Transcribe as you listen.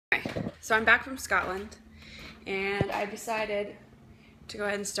So I'm back from Scotland, and I decided to go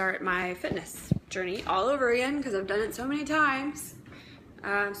ahead and start my fitness journey all over again because I've done it so many times.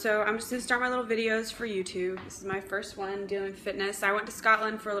 So I'm just going to start my little videos for YouTube. This is my first one dealing with fitness. I went to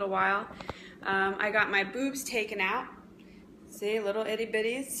Scotland for a little while. I got my boobs taken out. See, little itty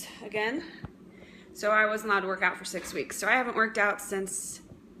bitties again. So I wasn't allowed to work out for 6 weeks. So I haven't worked out since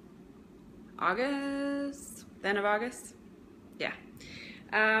August, the end of August. Yeah.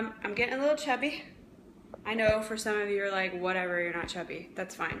 I'm getting a little chubby. I know for some of you are like, whatever, you're not chubby.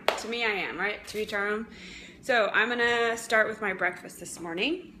 That's fine. To me, I am, right? To each our own. So I'm gonna start with my breakfast this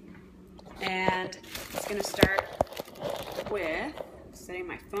morning. And it's gonna start with setting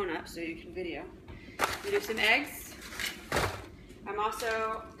my phone up so you can video. We do some eggs. I'm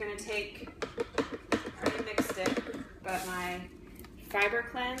also gonna take, I already mixed it, but my fiber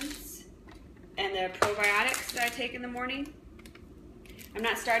cleanse and the probiotics that I take in the morning. I'm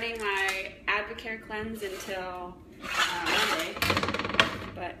not starting my Advocare cleanse until Monday,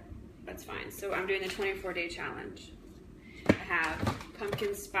 but that's fine. So I'm doing the 24-day challenge. I have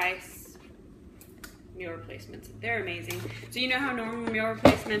pumpkin spice meal replacements. They're amazing. So you know how normal meal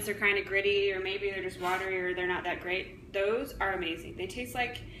replacements are kind of gritty, or maybe they're just watery, or they're not that great? Those are amazing. They taste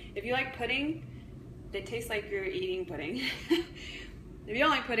like, if you like pudding, they taste like you're eating pudding. If you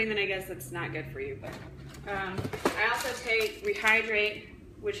don't like pudding, then I guess that's not good for you. But I also take Rehydrate,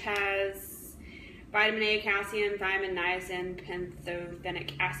 which has vitamin A, calcium, thiamine, niacin,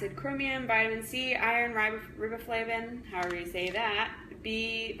 pantothenic acid, chromium, vitamin C, iron, riboflavin, however you say that,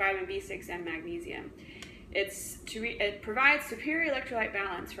 vitamin B6, and magnesium. It provides superior electrolyte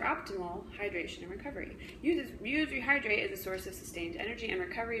balance for optimal hydration and recovery. Use Rehydrate as a source of sustained energy and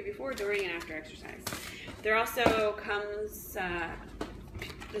recovery before, during, and after exercise. There also comes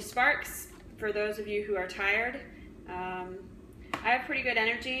the Sparks for those of you who are tired. I have pretty good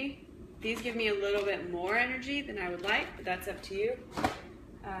energy. These give me a little bit more energy than I would like, but that's up to you.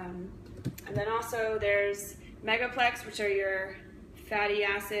 And then also there's Megaplex, which are your fatty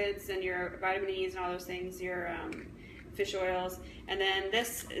acids and your vitamin E's and all those things, your fish oils. And then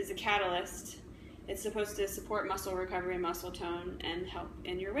this is a catalyst. It's supposed to support muscle recovery, muscle tone, and help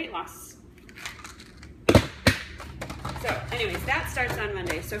in your weight loss. So anyways, that starts on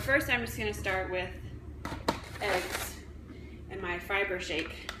Monday. So first I'm just gonna start with eggs and my fiber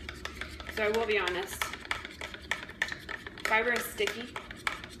shake. So I will be honest, fiber is sticky,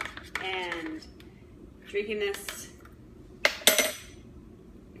 and drinking this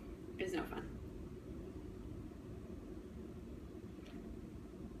is no fun.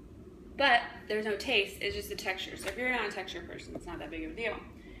 But there's no taste, it's just a texture. So if you're not a texture person, it's not that big of a deal.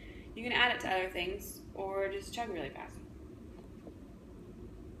 You can add it to other things or just chug really fast.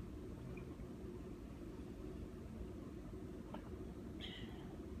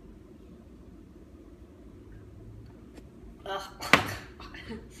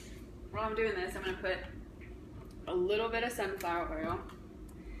 While I'm doing this, I'm going to put a little bit of sunflower oil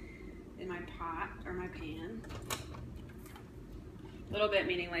in my pot or my pan. A little bit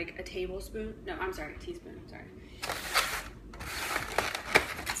meaning like a tablespoon. No, I'm sorry, a teaspoon. Sorry.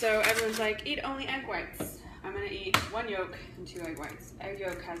 So everyone's like, eat only egg whites. I'm going to eat 1 yolk and 2 egg whites. Egg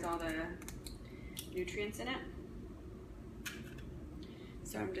yolk has all the nutrients in it.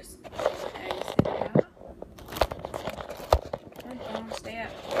 So I'm just eggs in it. Stay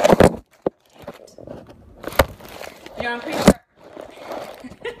up. You know, I'm pretty sure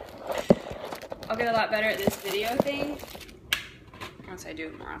I'll get a lot better at this video thing once I do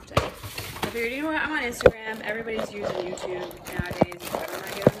it more often. I figured, you know what, I'm on Instagram, everybody's using YouTube nowadays, so I'm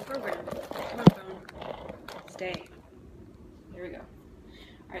gonna get on the program. Come on, phone. Stay. Here we go.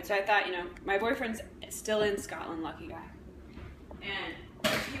 Alright, so I thought, you know, my boyfriend's still in Scotland, lucky guy. And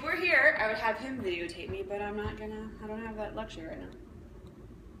if he were here, I would have him videotape me, but I don't have that luxury right now.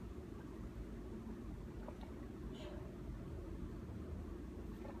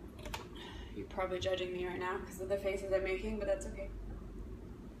 You're probably judging me right now because of the faces I'm making, but that's okay.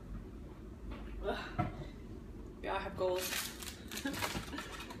 Ugh. We all have goals.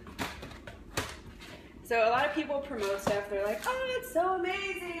 So a lot of people promote stuff. They're like, oh, it's so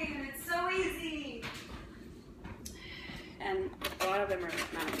amazing and it's so easy. And a lot of them are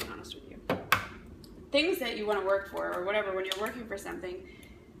not being honest with you. Things that you want to work for or whatever, when you're working for something,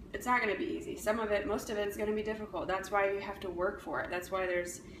 it's not going to be easy. Most of it is going to be difficult. That's why you have to work for it. That's why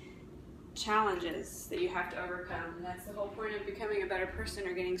there's challenges that you have to overcome. And that's the whole point of becoming a better person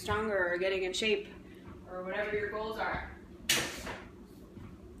or getting stronger or getting in shape or whatever your goals are.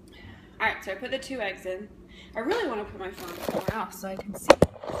 Alright, so I put the 2 eggs in. I really want to put my phone somewhere else so I can see.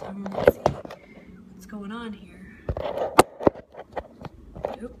 So I'm going to see what's going on here.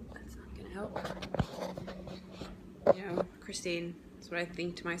 Oop, that's not help. You know, Christine, that's what I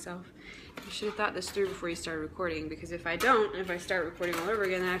think to myself. You should have thought this through before you started recording, because if I don't, if I start recording all over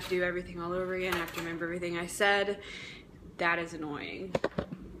again, I have to do everything all over again. I have to remember everything I said. That is annoying.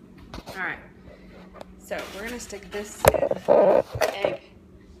 All right. So we're gonna stick this in egg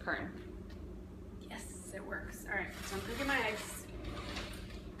carton. Yes, it works. All right, so I'm cooking my eggs.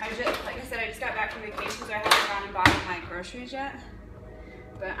 Like I said, I just got back from vacation, so I haven't gone and bought my groceries yet.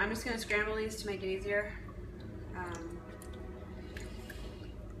 But I'm just gonna scramble these to make it easier.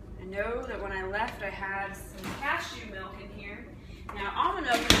 I know that when I left, I had some cashew milk in here. Now, almond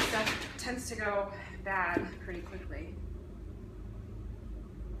milk and stuff tends to go bad pretty quickly.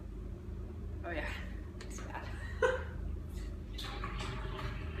 Oh yeah, it's bad.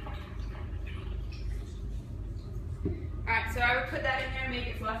 Alright, so I would put that in there and make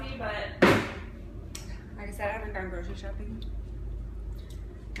it fluffy, but like I said, I haven't gone grocery shopping.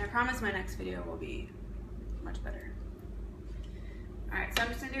 And I promise my next video will be much better. Alright, so I'm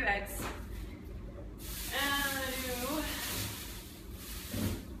just going to do eggs. And I'm going to do a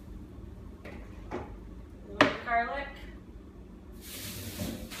little bit of garlic.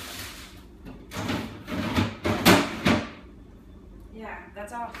 Yeah,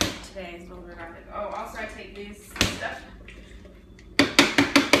 that's all for today is a little bit of garlic. Oh, also I take these stuff.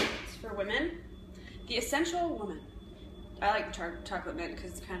 It's for women. The Essential Woman. I like the chocolate mint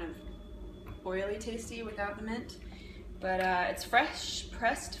because it's kind of oily tasty without the mint. But it's fresh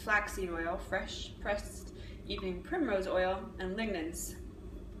pressed flaxseed oil, fresh pressed evening primrose oil, and lignans.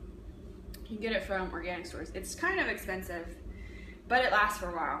 You can get it from organic stores. It's kind of expensive, but it lasts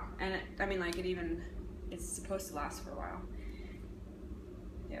for a while. And it's supposed to last for a while.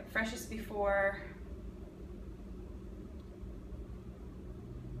 Yeah, freshest before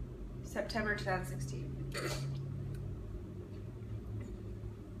September 2016.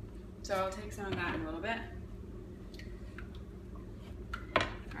 So I'll take some of that in a little bit.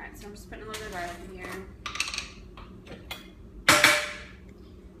 Alright, so I'm just putting a little bit of garlic in here.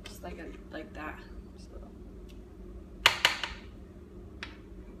 Just like that. Just a little.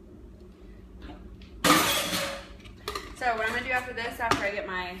 So what I'm going to do after this, after I get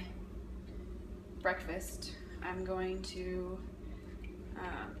my breakfast, I'm going to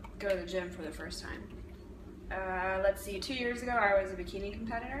go to the gym for the first time. Let's see, 2 years ago I was a bikini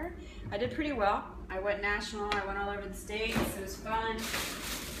competitor. I did pretty well. I went national, I went all over the states, it was fun.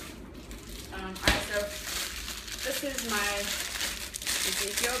 Alright, so this is my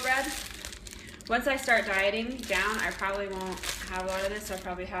Ezekiel bread. Once I start dieting down, I probably won't have a lot of this. I'll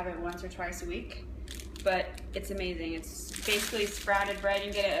probably have it once or twice a week. But it's amazing. It's basically sprouted bread.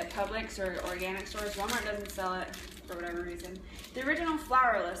 You can get it at Publix or organic stores. Walmart doesn't sell it for whatever reason. The original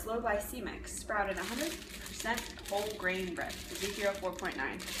flourless, low glycemic, sprouted 100% whole grain bread. Ezekiel 4.9.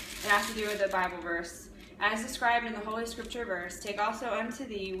 It has to do with the Bible verse. As described in the Holy Scripture verse, take also unto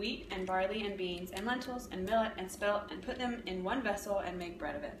thee wheat and barley and beans and lentils and millet and spelt and put them in one vessel and make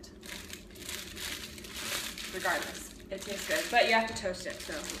bread of it. Regardless, it tastes good, but you have to toast it.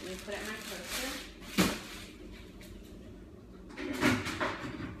 So let me put it in my toaster.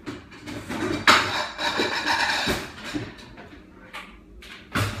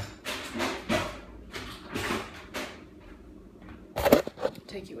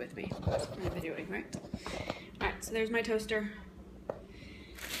 Take you with me. I'm videoing, right? Alright, so there's my toaster.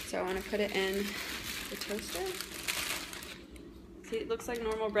 So I want to put it in the toaster. See, it looks like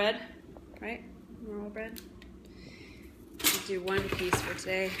normal bread, right? Normal bread. I'll do one piece for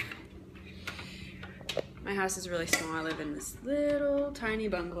today. My house is really small. I live in this little tiny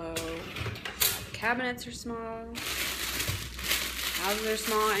bungalow. The cabinets are small. Houses are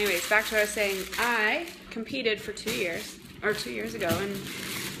small. Anyways, back to what I was saying. I competed for 2 years. Or 2 years ago, and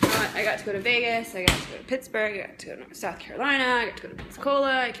I got to go to Vegas, I got to go to Pittsburgh, I got to go to South Carolina, I got to go to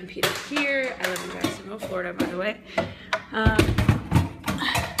Pensacola, I competed here. I live in Jacksonville, Florida, by the way. I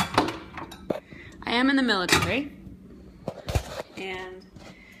am in the military, and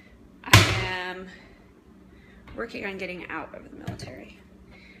I am working on getting out of the military.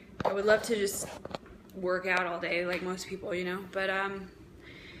 I would love to just work out all day like most people, you know, but I'm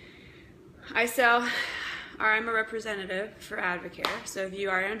a representative for Advocare, so if you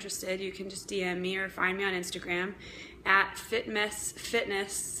are interested, you can just DM me or find me on Instagram at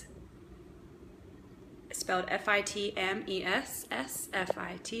fitmessfitness, spelled F-I-T-M-E-S-S,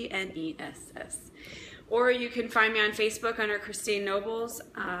 F-I-T-N-E-S-S. Or you can find me on Facebook under Christine Nobles.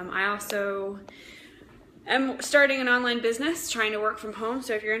 I also am starting an online business, trying to work from home,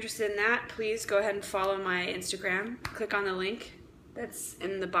 so if you're interested in that, please go ahead and follow my Instagram. Click on the link that's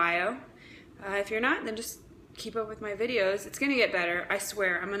in the bio. If you're not, then just keep up with my videos. It's gonna get better, I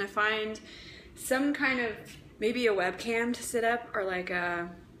swear. I'm gonna find some kind of, maybe a webcam to sit up, or like a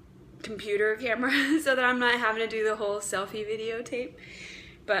computer camera so that I'm not having to do the whole selfie videotape.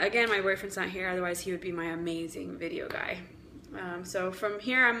 But again, my boyfriend's not here, otherwise he would be my amazing video guy. So from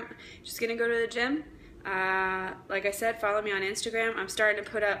here, I'm just gonna go to the gym. Like I said, follow me on Instagram. I'm starting to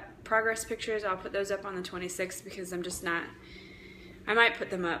put up progress pictures. I'll put those up on the 26th because I'm just not, I might put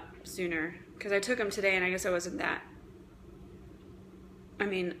them up sooner because I took them today and I guess I wasn't that, I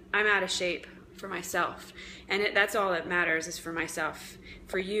mean, I'm out of shape for myself, and that's all that matters, is for myself.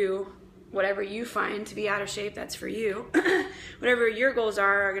 For you, whatever you find to be out of shape, that's for you. Whatever your goals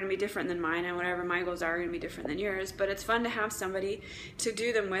are going to be different than mine, and whatever my goals are going to be different than yours, but it's fun to have somebody to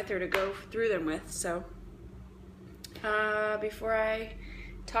do them with or to go through them with. So before I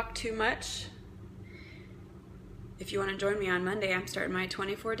talk too much, if you want to join me on Monday, I'm starting my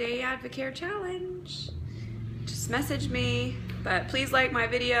 24-day Advocare challenge. Just message me, but please like my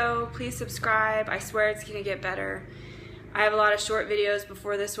video, please subscribe. I swear it's gonna get better. I have a lot of short videos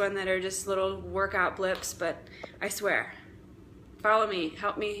before this one that are just little workout blips, but I swear, follow me,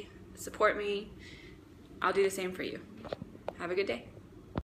 help me, support me. I'll do the same for you. Have a good day.